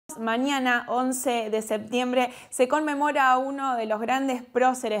Mañana, 11 de septiembre, se conmemora a uno de los grandes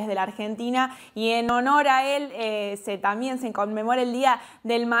próceres de la Argentina y en honor a él también se conmemora el Día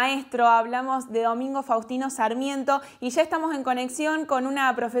del Maestro. Hablamos de Domingo Faustino Sarmiento y ya estamos en conexión con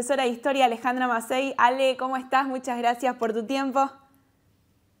una profesora de historia, Alejandra Massei. Ale, ¿cómo estás? Muchas gracias por tu tiempo.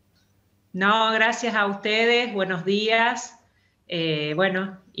 No, gracias a ustedes, buenos días,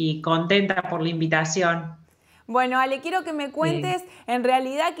 bueno, y contenta por la invitación. Bueno, Ale, quiero que me cuentes, en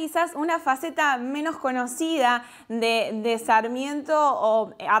realidad quizás una faceta menos conocida de Sarmiento,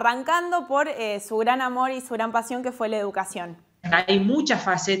 o arrancando por su gran amor y su gran pasión que fue la educación. Hay muchas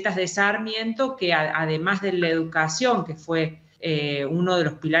facetas de Sarmiento que además de la educación, que fue uno de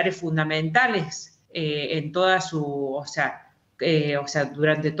los pilares fundamentales en toda su,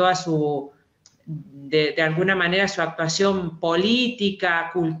 durante toda su, de alguna manera su actuación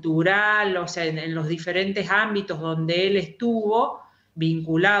política, cultural, o sea, en los diferentes ámbitos donde él estuvo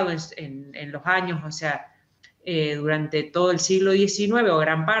vinculado en los años, o sea, durante todo el siglo XIX o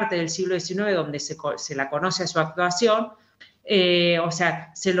gran parte del siglo XIX, donde se la conoce a su actuación, o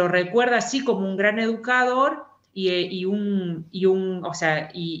sea, se lo recuerda así como un gran educador y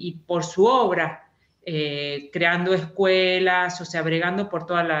por su obra, creando escuelas, o sea, bregando por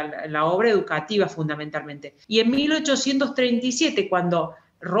toda la obra educativa fundamentalmente. Y en 1837, cuando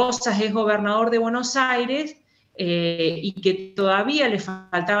Rosas es gobernador de Buenos Aires, y que todavía le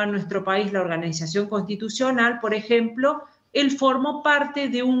faltaba a nuestro país la organización constitucional, por ejemplo, él formó parte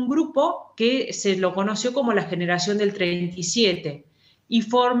de un grupo que se lo conoció como la generación del 37 y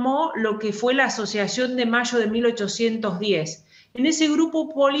formó lo que fue la Asociación de Mayo de 1810. En ese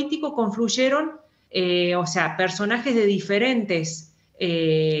grupo político confluyeron personajes de diferentes,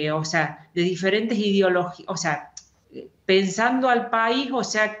 de diferentes ideologías, o sea, pensando al país, o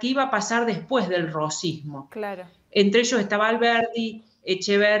sea, qué iba a pasar después del rosismo. Claro. Entre ellos estaba Alberti,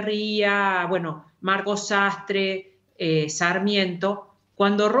 Echeverría, bueno, Marcos Sastre, Sarmiento.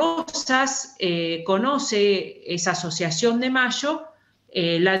 Cuando Rosas conoce esa asociación de Mayo,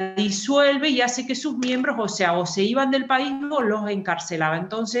 la disuelve y hace que sus miembros, o se iban del país o los encarcelaba.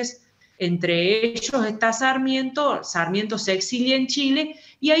 Entonces, entre ellos está Sarmiento. Sarmiento se exilia en Chile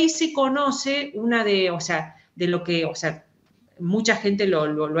y ahí se conoce de lo que, mucha gente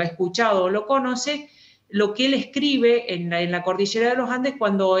lo ha escuchado o lo conoce, lo que él escribe en la cordillera de los Andes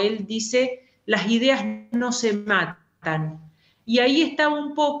cuando él dice: las ideas no se matan. Y ahí estaba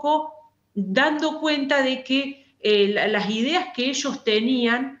un poco dando cuenta de que las ideas que ellos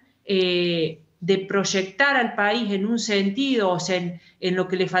tenían de proyectar al país en un sentido, o sea, en lo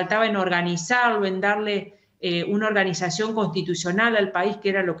que le faltaba en organizarlo, en darle una organización constitucional al país, que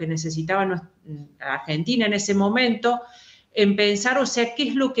era lo que necesitaba Argentina en ese momento, en pensar, o sea, qué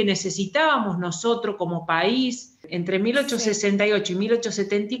es lo que necesitábamos nosotros como país entre 1868 y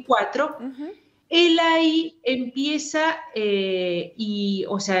 1874, él ahí empieza,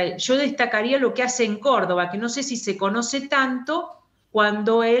 yo destacaría lo que hace en Córdoba, que no sé si se conoce tanto,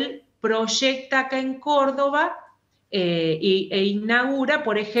 cuando él proyecta acá en Córdoba e inaugura,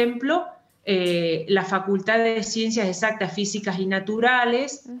 por ejemplo, la Facultad de Ciencias Exactas, Físicas y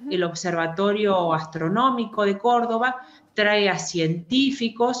Naturales, el Observatorio Astronómico de Córdoba, trae a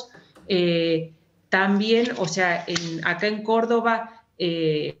científicos, también, o sea, acá en Córdoba,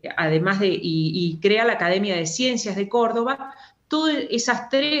 además y crea la Academia de Ciencias de Córdoba. Todas esas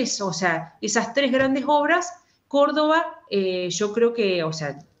tres grandes obras, Córdoba, yo creo que,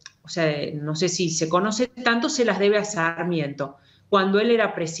 no sé si se conoce tanto, se las debe a Sarmiento, cuando él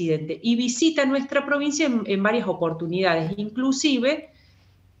era presidente, y visita nuestra provincia en varias oportunidades. Inclusive,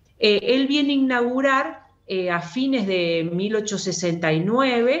 él viene a inaugurar a fines de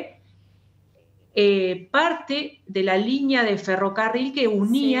 1869 parte de la línea de ferrocarril que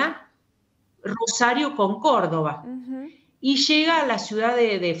unía Rosario con Córdoba, y llega a la ciudad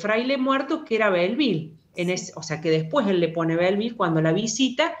de Fraile Muerto, que era Belleville. O sea, que después él le pone Belleville cuando la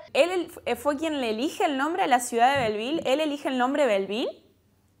visita. ¿Él fue quien le elige el nombre a la ciudad de Belleville? ¿Él elige el nombre Belleville?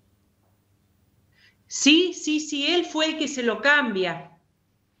 Sí, él fue el que se lo cambia.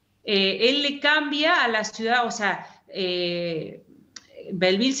 Él le cambia a la ciudad,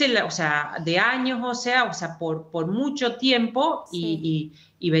 Belleville, de años, por mucho tiempo, y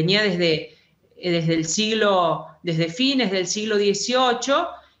venía desde fines del siglo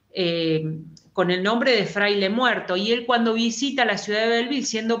XVIII, con el nombre de Fraile Muerto, y él, cuando visita la ciudad de Belleville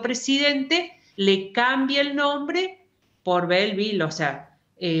siendo presidente, le cambia el nombre por Belleville. O sea,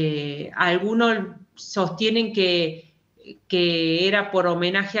 algunos sostienen que era por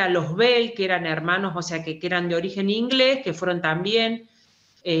homenaje a los Bell, que eran hermanos, o sea, que eran de origen inglés, que fueron también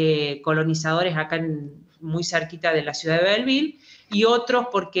colonizadores acá muy cerquita de la ciudad de Belleville. y otros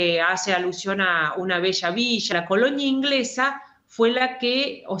porque hace alusión a una bella villa. La colonia inglesa fue la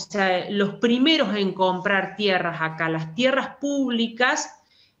que, o sea, los primeros en comprar tierras acá, las tierras públicas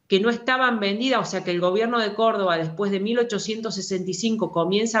que no estaban vendidas, o sea que el gobierno de Córdoba después de 1865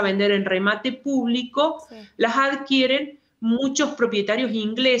 comienza a vender en remate público, sí, las adquieren muchos propietarios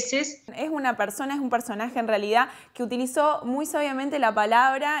ingleses. Es una persona, es un personaje en realidad que utilizó muy sabiamente la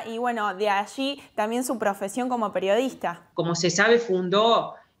palabra y bueno, de allí también su profesión como periodista. Como se sabe,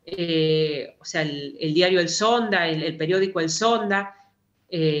 fundó o sea, el diario El Sonda, el periódico El Sonda,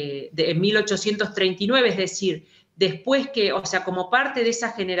 en 1839, es decir, después que, o sea, como parte de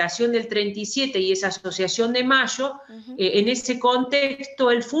esa generación del 37 y esa asociación de Mayo, en ese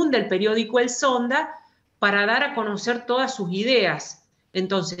contexto él funda el periódico El Sonda para dar a conocer todas sus ideas.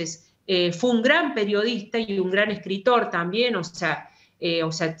 Entonces, fue un gran periodista y un gran escritor también, o sea,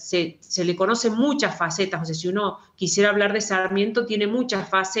 se le conocen muchas facetas, o sea, si uno quisiera hablar de Sarmiento, tiene muchas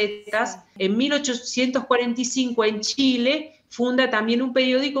facetas. En 1845 en Chile funda también un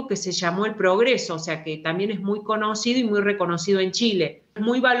periódico que se llamó El Progreso, o sea, que también es muy conocido y muy reconocido en Chile.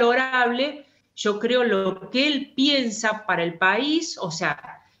 Muy valorable, yo creo, lo que él piensa para el país, o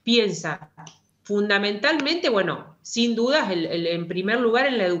sea, piensa fundamentalmente, bueno, sin dudas, en primer lugar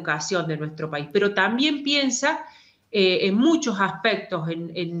en la educación de nuestro país, pero también piensa en muchos aspectos,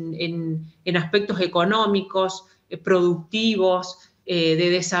 en aspectos económicos, productivos, de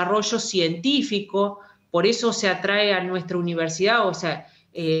desarrollo científico. Por eso se atrae a nuestra universidad, o sea,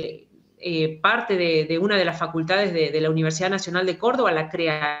 parte de una de las facultades de la Universidad Nacional de Córdoba la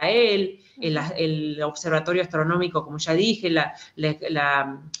crea él, el Observatorio Astronómico, como ya dije, la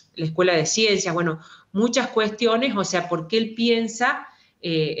Escuela de Ciencias, bueno, muchas cuestiones, o sea, porque él piensa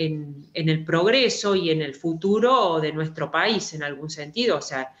en el progreso y en el futuro de nuestro país, en algún sentido, o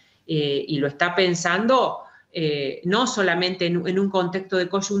sea, y lo está pensando no solamente en un contexto de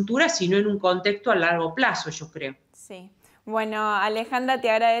coyuntura, sino en un contexto a largo plazo, yo creo. Sí. Bueno, Alejandra, te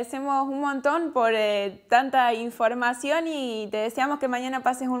agradecemos un montón por tanta información y te deseamos que mañana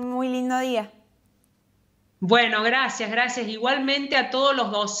pases un muy lindo día. Bueno, gracias igualmente a todos los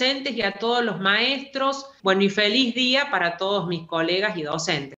docentes y a todos los maestros. Bueno, y feliz día para todos mis colegas y docentes.